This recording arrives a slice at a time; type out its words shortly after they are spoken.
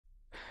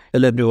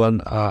Hello everyone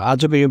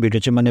आजको यो video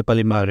चाहिँ म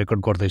नेपालीमा रेकर्ड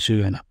गर्दैछु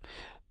हैन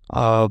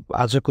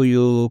आजको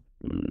यो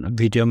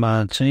भिडियोमा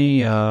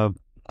चाहिँ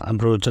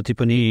हाम्रो जति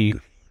पनि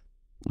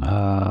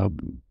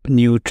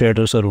न्यू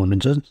ट्रेडर्सहरु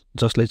हुनुहुन्छ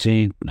जसले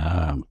चाहिँ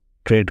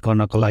ट्रेड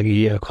गर्नको लागि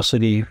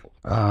कसरी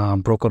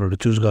ब्रोकरहरु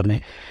चुज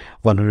गर्ने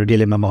भनेर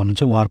डिलेमामा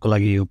हुनुहुन्छ उहाँहरुको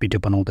लागि यो भिडियो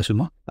बनाउँदैछु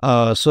म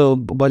सो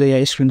मैले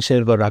यहाँ स्क्रिन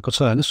शेयर गरिरहेको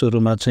छ हैन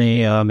सुरुमा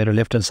चाहिँ मेरो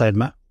लेफ्ट ह्यान्ड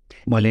साइडमा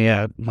मैले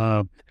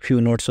यहाँ few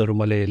नोट्सहरु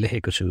मैले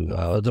लेखेको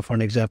छु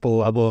फर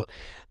एक्जाम्पल अब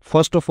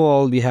first of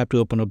all we have to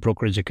open a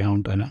brokerage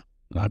account हैन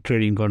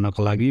ट्रेडिङ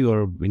गर्नको लागि ओर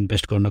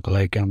इन्भेस्ट गर्नको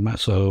लागि अकाउन्टमा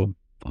सो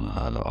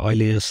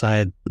अहिले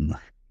सायद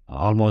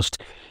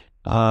अलमोस्ट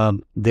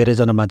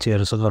धेरैजना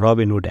मान्छेहरुसँग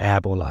रबिनहुड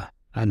एप होला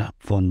हैन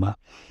फोनमा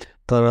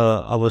तर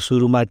अब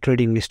सुरुमा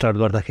ट्रेडिङ स्टार्ट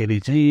गर्दाखेरि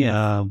चाहिँ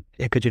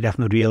एकैचोटि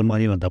आफ्नो रियल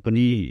मनी भन्दा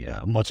पनि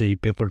म चाहिँ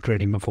पेपर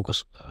ट्रेडिङमा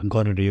फोकस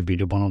गरेर यो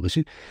भिडियो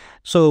बनाउँदैछु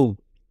सो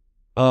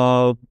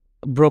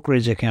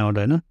ब्रोकरेज अकाउन्ट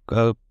हैन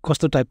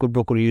कस्तो टाइपको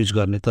ब्रोकर युज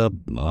गर्ने त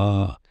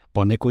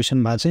भन्ने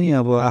क्वेशनमा चाहिँ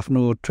अब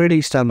आफ्नो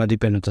ट्रेडिङ स्टाइलमा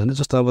डिपेन्ड हुन्छ हैन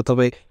जस्तो अब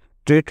तपाई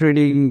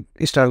ट्रेडिङ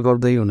स्टार्ट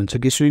गर्दै हुनुहुन्छ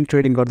कि स्विङ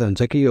ट्रेडिङ गर्दै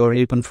हुन्छ कि ओर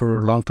even for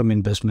long term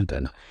investment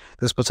हैन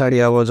त्यसपछि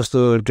अब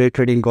जस्तो डे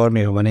ट्रेडिङ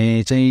गर्ने हो भने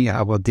चाहिँ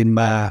अब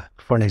दिनमा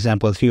for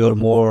example 3 or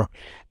more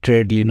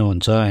trade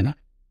लिनुहुन्छ हैन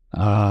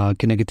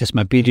किनकि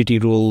त्यसमा पीडीटी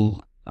रुल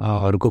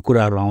हरुको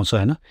कुराहरु आउँछ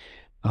हैन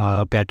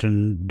प्याटर्न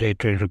डे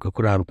ट्रेडरको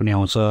कुराहरु पनि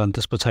आउँछ अनि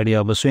त्यसपछि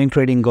अब स्विङ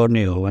ट्रेडिङ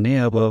गर्ने हो भने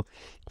अब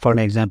फर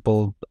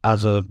एक्जाम्पल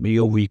आज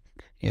यो वीक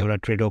एउटा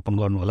ट्रेड ओपन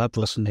गर्नु होला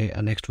प्लस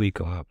नेक्स्ट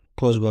वीक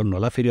क्लोज गर्नु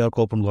होला फेरि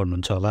अर्को ओपन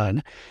गर्नुहुन्छ होला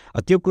हैन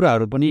त्यो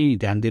कुराहरु पनि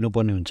ध्यान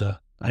दिनुपर्ने हुन्छ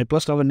अनि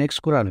प्लस अब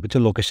नेक्स्ट कुरा भनेको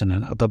चाहिँ लोकेसन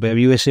हैन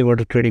तपाई युएसए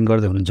बाट ट्रेडिङ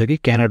गर्दै हुनुहुन्छ कि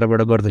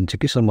क्यानाडाबाट गर्दै हुनुहुन्छ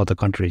कि सम अदर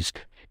कन्ट्रीज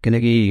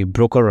किनकि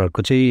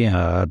ब्रोकरहरुको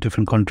चाहिँ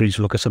डिफरेन्ट कन्ट्रीज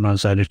लोकेसन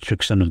अनुसार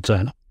रिस्ट्रिक्सन हुन्छ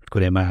हैन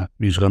कुनैमा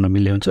युज गर्न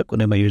मिल्ने हुन्छ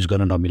कुनैमा युज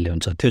गर्न नमिल्ने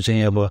हुन्छ त्यो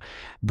चाहिँ अब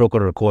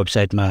ब्रोकरहरुको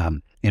वेबसाइटमा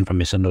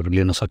इन्फर्मेसनहरु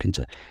लिन सकिन्छ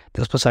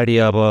त्यसपछि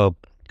अब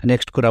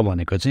नेक्स्ट कुरा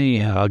भनेको चाहिँ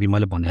अघि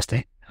मैले भने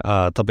जस्तै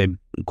तपाई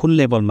कुन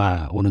लेभलमा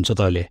हुनुहुन्छ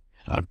त अहिले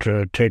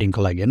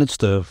ट्रेडिङको लागि हैन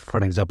जस्तो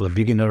फर एक्जाम्पल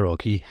बिगिनर हो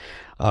कि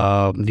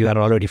you are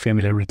already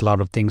familiar with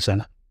lot of things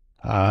हैन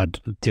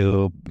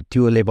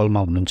त्यो लेभलमा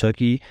हुनुहुन्छ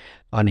कि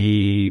अनि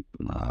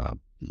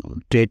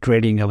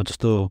ट्रेडिङ अब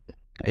जस्तो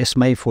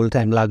यसमै फुल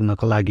टाइम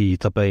लाग्नको लागि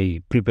तपाई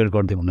प्रिपेयर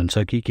गर्दै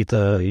हुनुहुन्छ कि त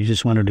you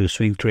just want to do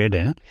swing trade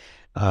हैन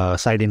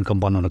साइड इन्कम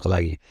बनाउनको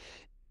लागि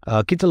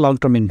कि त लङ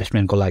टर्म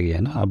इन्भेस्टमेन्टको लागि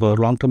हैन अब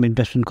लङ टर्म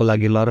इन्भेस्टमेन्टको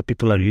लागि lot of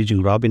people are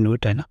using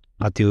रबिनहुड हैन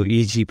त्यो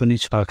इजी पनि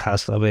छ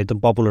खास अब एकदम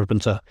पपुलर पनि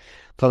छ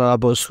तर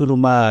अब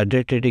सुरुमा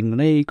डे ट्रेडिङ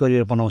नै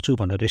करियर बनाउँछु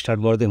भनेर स्टार्ट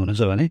गर्दै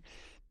हुनुहुन्छ भने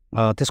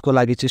त्यसको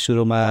लागि चाहिँ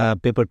सुरुमा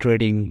पेपर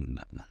ट्रेडिङ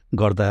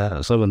गर्दा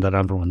सबैभन्दा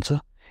राम्रो हुन्छ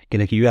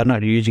किनकि यु आर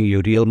नट युजिङ यो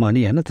रियल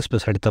मनी हैन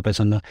त्यसपछि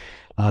तपाईसँग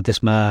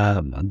त्यसमा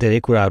धेरै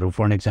कुराहरु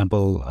फर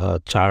एक्जाम्पल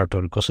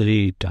चार्टहरु कसरी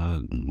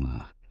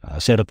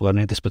सेटअप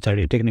गर्ने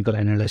त्यसपछि टेक्निकल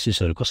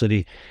एनालाइसिसहरु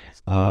कसरी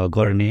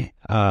गर्ने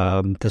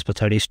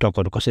त्यसपछि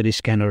स्टकहरु कसरी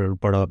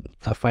स्क्यानरबाट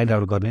फाइन्ड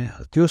आउट गर्ने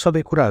त्यो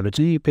सबै कुराहरु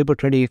चाहिँ पेपर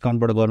ट्रेडिङ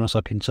अकाउन्टबाट गर्न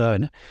सकिन्छ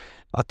हैन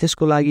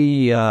त्यसको लागि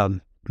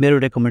मेरो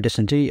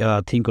रेकमेन्डेसन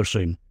चाहिँ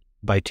थिंकोर्सविम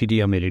बाइ टिडी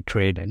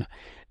अमेरिट्रेड हैन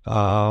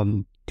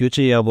त्यो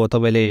चाहिँ अब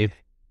तपाईले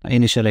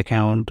इनिशियल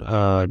अकाउन्ट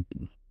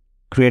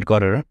क्रिएट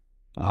गरेर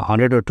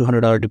 $100 or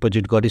 $200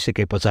 डिपोजिट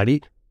गरिसकेपछि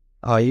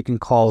यु क्यान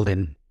कल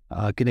देम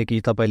किनकि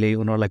तपाईले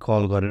उनीहरुलाई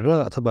कल गरेर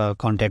अथवा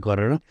कन्ट्याक्ट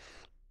गरेर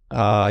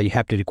you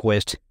have to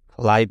request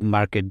live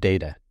market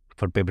data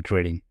for paper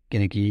trading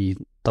किनकि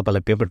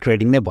तपाईलाई पेपर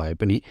ट्रेडिङ नै भए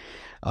पनि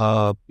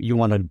you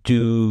want to do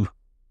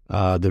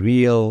the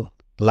real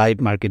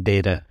live market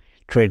data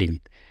trading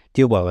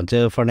त्यो भयो भने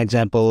चाहिँ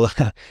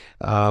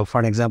for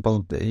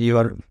example you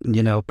are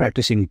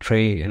practising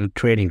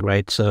trading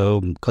right so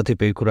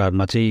कतिपय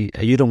कुराहरुमा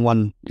चाहिँ you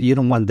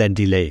don't want that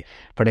delay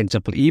for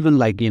example even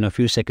like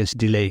few seconds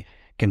delay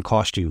can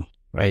cost you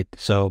right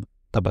so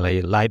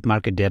तपाईलाई live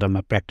market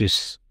डेटामा practice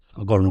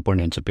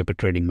गर्नुपर्ने हुन्छ paper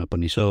ट्रेडिङमा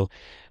पनि so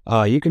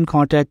you can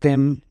contact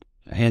them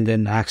and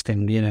then ask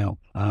them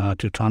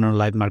to turn on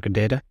live market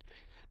data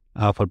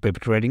for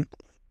paper trading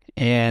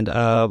and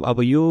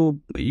अब यो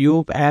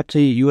app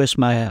चाहिँ US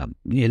मा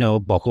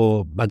भएको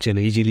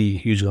मान्छेले इजिली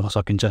युज गर्न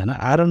सकिन्छ हैन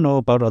I don't know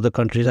about other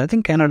countries I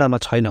think क्यानाडामा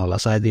छैन होला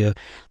सायद यो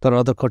तर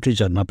अदर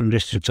कन्ट्रीजहरुमा पनि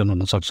रेस्ट्रिक्सन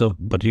हुन सक्छ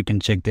but you can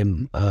check them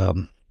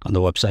on the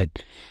website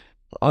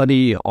अनि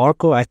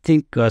अर्को I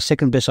think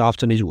second best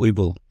option is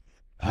Weibull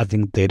I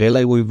think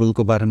धेरैलाई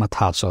वेबुलको बारेमा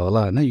थाहा छ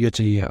होला हैन यो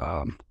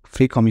चाहिँ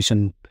फ्री कमिसन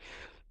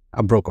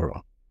ब्रोकर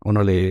हो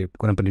उनीहरुले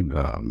कुनै पनि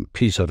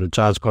फिसहरु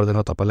चार्ज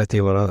गर्दैन तपाईलाई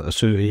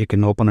त्यहीबाट you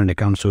can open an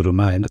account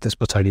सुरुमा हैन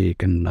त्यसपछि you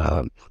can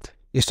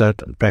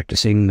start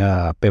practising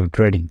paper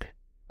trading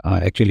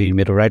actually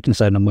मेरो राइट ह्यान्ड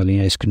साइडमा मैले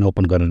यहाँ स्क्रिन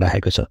ओपन गरेर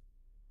राखेको छ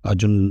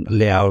जुन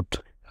लेआउट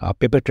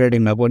पेपर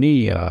ट्रेडिङमा पनि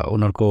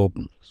उनीहरुको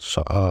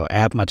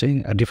एपमा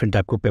चाहिँ डिफरेन्ट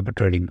टाइपको पेपर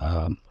ट्रेडिङ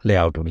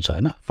लेआउटहरु छ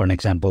हैन for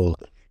example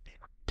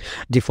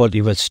default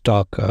US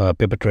stock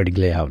paper trading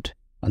layout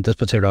अनि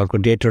त्यसपछि अर्को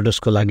डे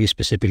ट्रेडर्सको लागि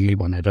स्पेसिफिकली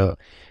भनेर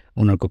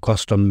उनीहरुको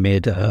कस्टम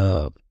मेड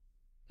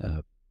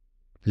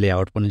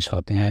लेआउट पनि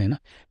छ त्यहाँ हैन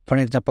फर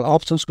एक्जाम्पल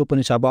अप्सन्सको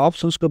पनि छ अब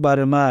अप्सन्सको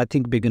बारेमा आई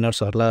थिंक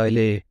बिगिनर्सहरुलाई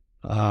अहिले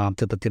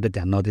त्यतातिर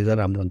ध्यान नदिँदा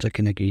राम्रो हुन्छ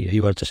किनकि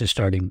यु आर जस्ट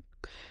स्टार्टिङ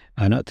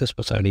हैन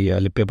त्यसपछि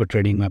अहिले पेपर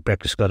ट्रेडिङमा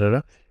प्र्याक्टिस गरेर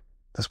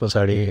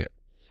त्यसपछि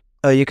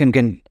you can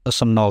gain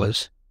some knowledge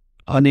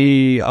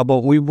अनि अब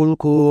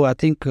Webullको आई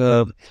थिंक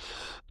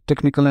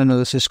टेक्निकल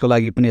एनालिसिसको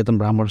लागि पनि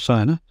एकदम राम्रो छ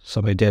हैन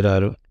सबै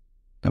डेटाहरु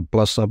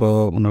प्लस अब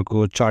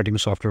उनीहरुको चार्टिङ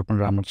सफ्टवेयर पनि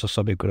राम्रो छ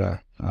सबै कुरा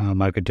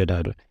मार्केट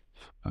डेटाहरु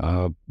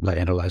लाई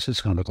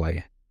एनालाइसिस गर्नको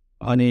लागि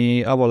अनि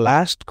अब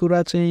लास्ट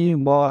कुरा चाहिँ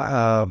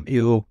म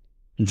यो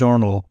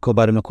जर्नलको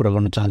बारेमा कुरा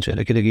गर्न चाहन्छु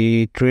हैन किनकि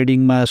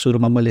ट्रेडिङमा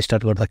सुरुमा मैले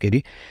स्टार्ट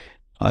गर्दाखेरि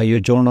यो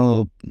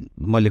जर्नल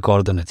मैले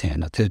गर्दैन थिएँ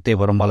हैन त्यही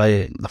भएर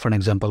मलाई फर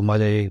एक्जाम्पल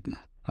मैले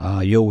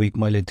यो विक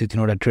मैले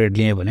 2-3 ट्रेड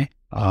लिएँ भने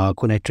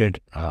कुनै ट्रेड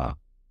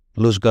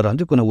लुज गरेर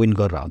हुन्थ्यो कुनै विन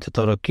गरेर हुन्थ्यो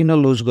तर किन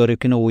लुज गर्यो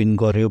किन विन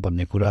गर्यो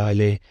भन्ने कुरा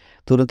अहिले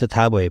तुरुन्तै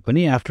थाहा भए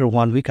पनि after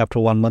 1 week after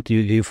 1 month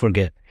you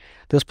forget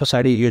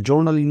त्यसपछि यो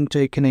जर्नलिङ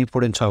चाहिँ किन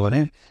इम्पोर्टेन्ट छ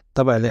भने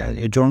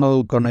तपाईहरुले यो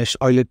जर्नल गर्न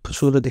अहिले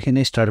सुरुदेखि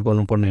नै स्टार्ट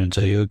गर्नुपर्ने हुन्छ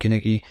यो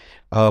किनकि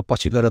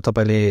पछि गएर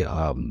तपाईले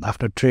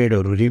आफ्टर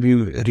ट्रेडहरु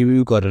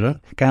रिभ्यू गरेर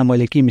कहाँ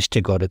मैले के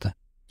मिस्टेक गरे त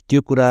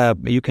त्यो कुरा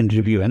यु क्यान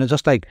रिभ्यू हैन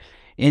just like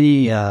any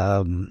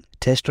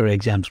test or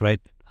exams right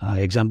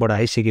एक्जामबाट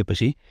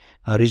आइसकेपछि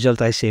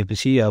रिजल्ट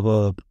आइसकेपछि अब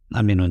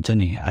आई मिन हुन्छ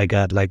नि I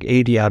got like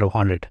 80 out of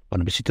 100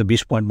 भनेपछि त्यो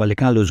 20 पोइन्ट मैले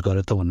कहाँ लुज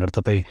गरेँ त भनेर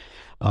तपाई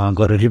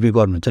गरेर रिभ्यू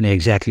गर्नुहुन्छ नि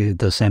exactly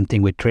the same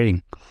thing with trading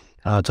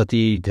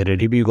जति धेरै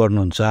रिभ्यू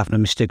गर्नुहुन्छ आफ्नो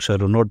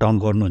मिस्टेक्सहरु नोट डाउन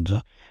गर्नुहुन्छ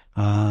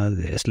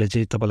यसले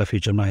चाहिँ तपाईलाई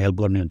फ्युचरमा हेल्प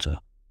गर्ने हुन्छ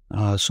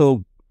सो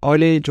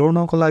अहिले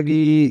जोड्नको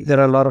लागि there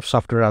are lot of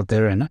software out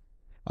there हैन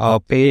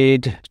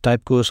पेड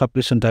टाइपको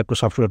सब्सक्रिप्सन टाइपको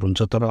सफ्टवेयर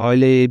हुन्छ तर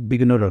अहिले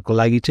बिगिनरहरुको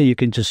लागि चाहिँ you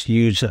can just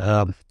use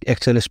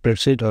Excel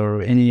spreadsheet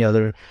or any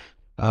other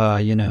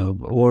you know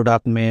word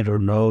document or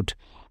note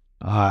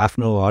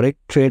आफ्नो हरेक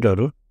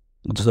ट्रेडहरु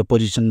जस्तो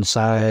position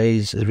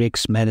size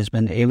risk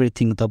management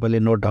everything तपाईले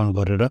नोट डाउन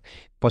गरेर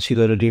पछि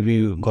गएर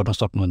रिभ्यू गर्न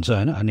सक्नुहुन्छ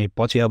हैन अनि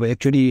पछि अब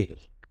एक्चुअली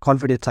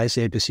कन्फिडेन्स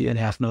आइसकेपछि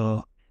अनि आफ्नो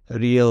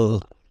रियल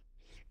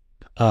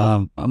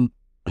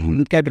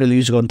क्यापिटल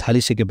युज गर्न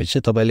थालिसकेपछि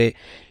तपाईले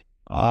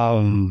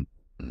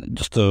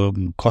जस्तो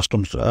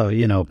customs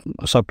you know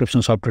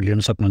subscription software लिन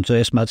सक्नुहुन्छ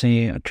यसमा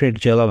चाहिँ ट्रेड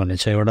जेला भन्ने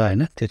छ एउटा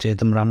हैन त्यो चाहिँ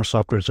एकदम राम्रो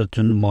सफ्टवेयर छ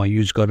जुन म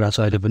युज गरिरहेको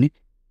छु अहिले पनि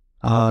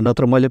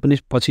नत्र मैले पनि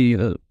पछि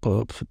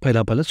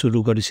पहिला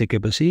सुरु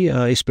गरिसकेपछि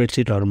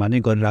स्प्रेडशीटहरुमा नै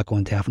गरिरहेको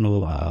हुन्थेँ आफ्नो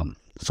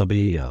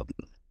सबै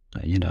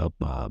यु नो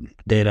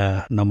डेटा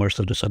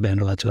नम्बर्सहरु सबै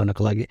एनालाइज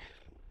गर्नको लागि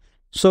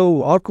सो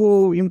अर्को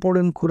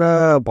इम्पोर्टेन्ट कुरा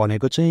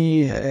भनेको चाहिँ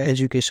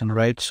एजुकेसन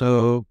राइट सो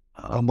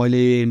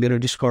मैले मेरो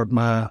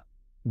डिस्कर्डमा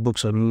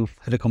बुक्सहरु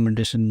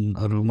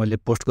रेकमेन्डेसनहरु मैले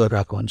पोस्ट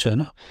गरिरहेको हुन्छु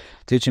हैन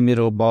त्यो चाहिँ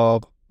मेरो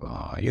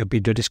यो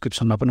भिडियो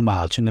डिस्क्रिप्सनमा पनि म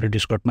हाल्छु मेरो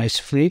डिस्कर्डमा it's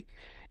free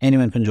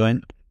anyone can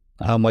join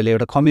मैले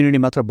एउटा कम्युनिटी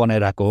मात्र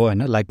बनाइरहेको हो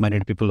हैन लाइक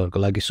माइन्डेड पिपलहरुको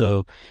लागि सो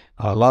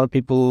लट अफ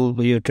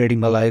पिपल यो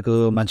ट्रेडिङमा लागेको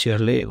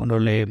मान्छेहरुले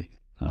उनीहरुले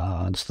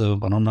जस्तो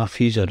भनौं न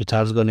फिजहरु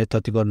चार्ज गर्ने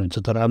त्यति गर्नुहुन्छ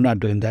तर आइ am not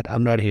doing that I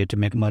am not here to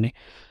make money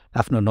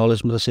आफ्नो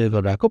नलेज मात्र सेयर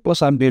गरिरहेको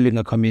plus I am building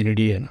a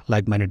community हैन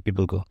लाइक माइन्डेड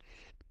पिपलको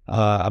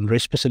हाम्रो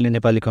स्पेशली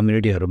नेपाली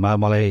कम्युनिटीहरुमा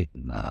मलाई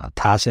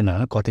थाहा छैन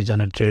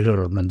कतिजना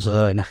ट्रेडरहरु हुनुहुन्छ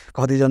हैन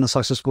कतिजना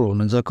सक्सेसफुल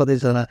हुनुहुन्छ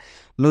कतिजना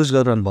लुज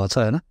गरिरहनु भएको छ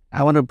हैन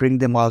I want to bring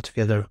them all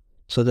together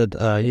so that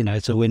you know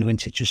it's a win-win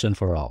situation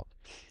for all.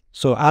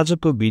 So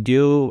आजको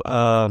भिडियो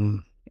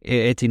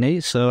यति नै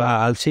so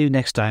I'll see you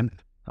next time.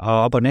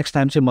 अब next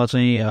time चाहिँ म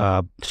चाहिँ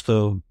जस्तो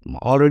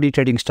अलरेडी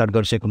ट्रेडिङ स्टार्ट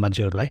गरिसकेको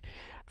मान्छेहरुलाई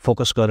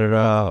फोकस गरेर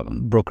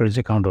ब्रोकरेज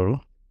अकाउन्टहरु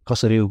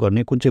कसरी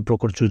गर्ने कुन चाहिँ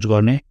ब्रोकर चुज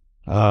गर्ने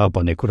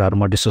भन्ने कुराहरु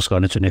म डिस्कस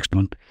गर्नेछु नेक्स्ट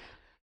मन्थ